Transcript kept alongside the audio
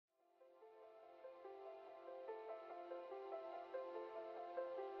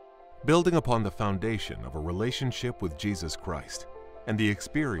Building upon the foundation of a relationship with Jesus Christ and the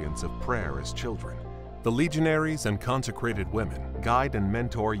experience of prayer as children, the Legionaries and Consecrated women guide and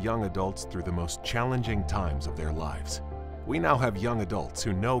mentor young adults through the most challenging times of their lives. We now have young adults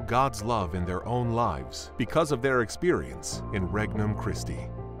who know God's love in their own lives because of their experience in Regnum Christi.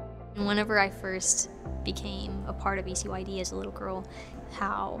 Whenever I first became a part of ECYD as a little girl,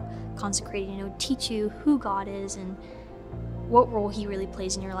 how Consecrated, teach you who God is and what role He really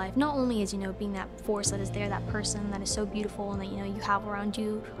plays in your life. Not only as, being that force that is there, that person that is so beautiful and that, you have around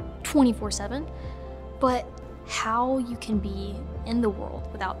you 24/7, but how you can be in the world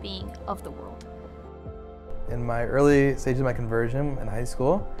without being of the world. In my early stages of my conversion in high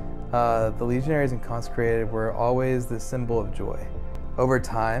school, the Legionaries and Consecrated were always the symbol of joy. Over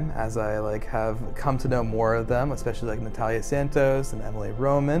time, as I have come to know more of them, especially like Natalia Santos and Emily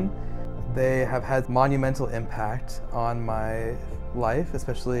Roman, they have had monumental impact on my life,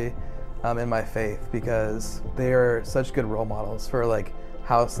 especially in my faith, because they are such good role models for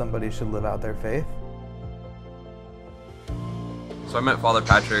how somebody should live out their faith. So I met Father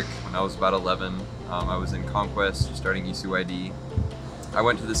Patrick when I was about 11. I was in Conquest, just starting ECYD. I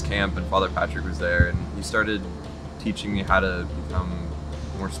went to this camp and Father Patrick was there, and he started teaching me how to become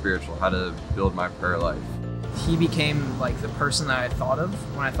more spiritual, how to build my prayer life. He became the person that I thought of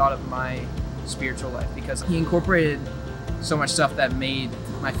when I thought of my spiritual life, because he incorporated so much stuff that made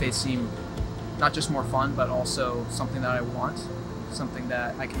my faith seem not just more fun, but also something that I want, something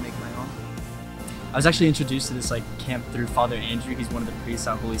that I can make my own. I was actually introduced to this camp through Father Andrew. He's one of the priests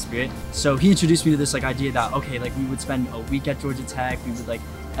at Holy Spirit. So he introduced me to this idea that, okay, we would spend a week at Georgia Tech. We would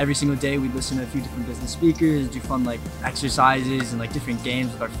every single day we'd listen to a few different business speakers, do fun exercises and different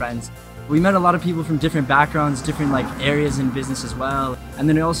games with our friends. We met a lot of people from different backgrounds, different areas in business as well. And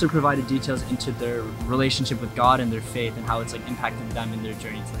then it also provided details into their relationship with God and their faith and how it's impacted them in their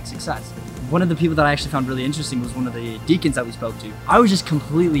journey to success. One of the people that I actually found really interesting was one of the deacons that we spoke to. I was just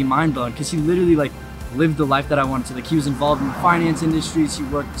completely mind blown because he literally lived the life that I wanted to. He was involved in the finance industries. He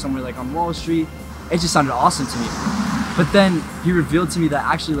worked somewhere on Wall Street. It just sounded awesome to me. But then he revealed to me that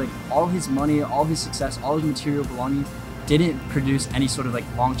actually all his money, all his success, all his material belongings didn't produce any sort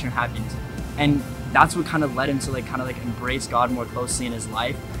of long-term happiness. And that's what kind of led him to embrace God more closely in his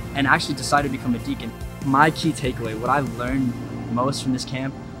life and actually decide to become a deacon. My key takeaway, what I learned most from this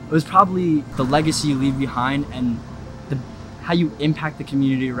camp, was probably the legacy you leave behind and how you impact the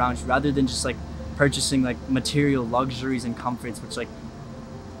community around you, rather than just purchasing material luxuries and comforts, which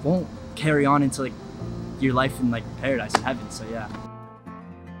won't carry on into your life in paradise and heaven. So yeah.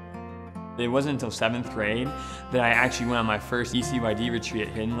 It wasn't until 7th grade that I actually went on my first ECYD retreat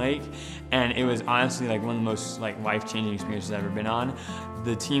at Hidden Lake, and it was honestly one of the most life-changing experiences I've ever been on.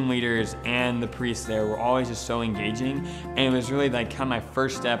 The team leaders and the priests there were always just so engaging, and it was really kind of my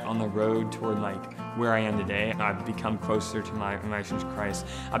first step on the road toward where I am today. I've become closer to my relationship with Christ.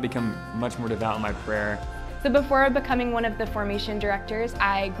 I've become much more devout in my prayer. So before becoming one of the formation directors,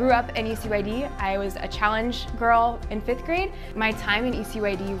 I grew up in ECYD. I was a challenge girl in 5th grade. My time in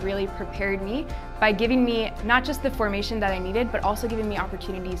ECYD really prepared me by giving me not just the formation that I needed, but also giving me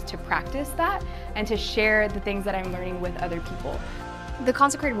opportunities to practice that and to share the things that I'm learning with other people. The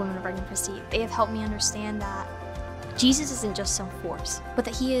Consecrated women of Regnum Christi, they have helped me understand that Jesus isn't just some force, but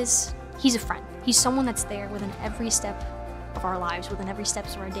that He's a friend. He's someone that's there within every step of our lives, within every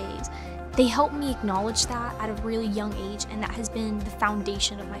steps of our days. They helped me acknowledge that at a really young age, and that has been the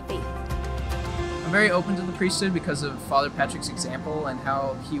foundation of my faith. I'm very open to the priesthood because of Father Patrick's example and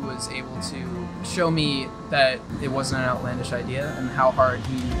how he was able to show me that it wasn't an outlandish idea, and how hard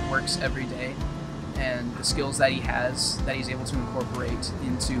he works every day, and the skills that he has that he's able to incorporate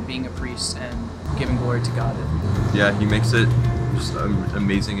into being a priest and giving glory to God. Yeah, he makes it just an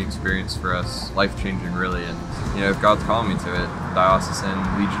amazing experience for us, life-changing really, and if God's calling me to it, diocesan,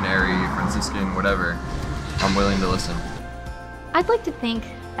 legionary, Franciscan, whatever, I'm willing to listen. I'd like to think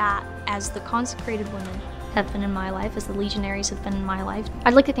that as the Consecrated women have been in my life, as the Legionaries have been in my life,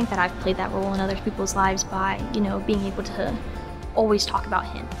 I'd like to think that I've played that role in other people's lives by, being able to always talk about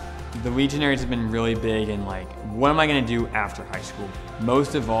Him. The Legionaries have been really big in what am I going to do after high school?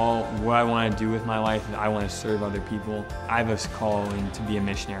 Most of all, what I want to do with my life is I want to serve other people. I have a calling to be a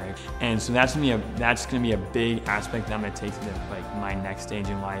missionary, and so that's going to be a big aspect that I'm going to take to my next stage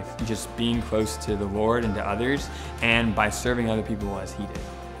in life. Just being close to the Lord and to others, and by serving other people as He did.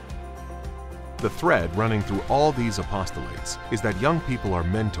 The thread running through all these apostolates is that young people are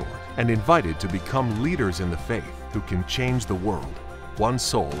mentored and invited to become leaders in the faith who can change the world, one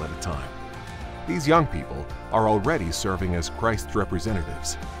soul at a time. These young people are already serving as Christ's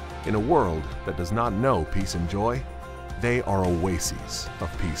representatives. In a world that does not know peace and joy, They are oases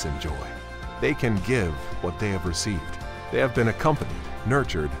of peace and joy. They can give what they have received. They have been accompanied,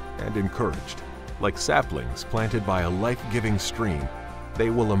 nurtured, and encouraged. Like saplings planted by a life-giving stream,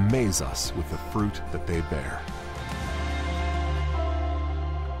 they will amaze us with the fruit that they bear.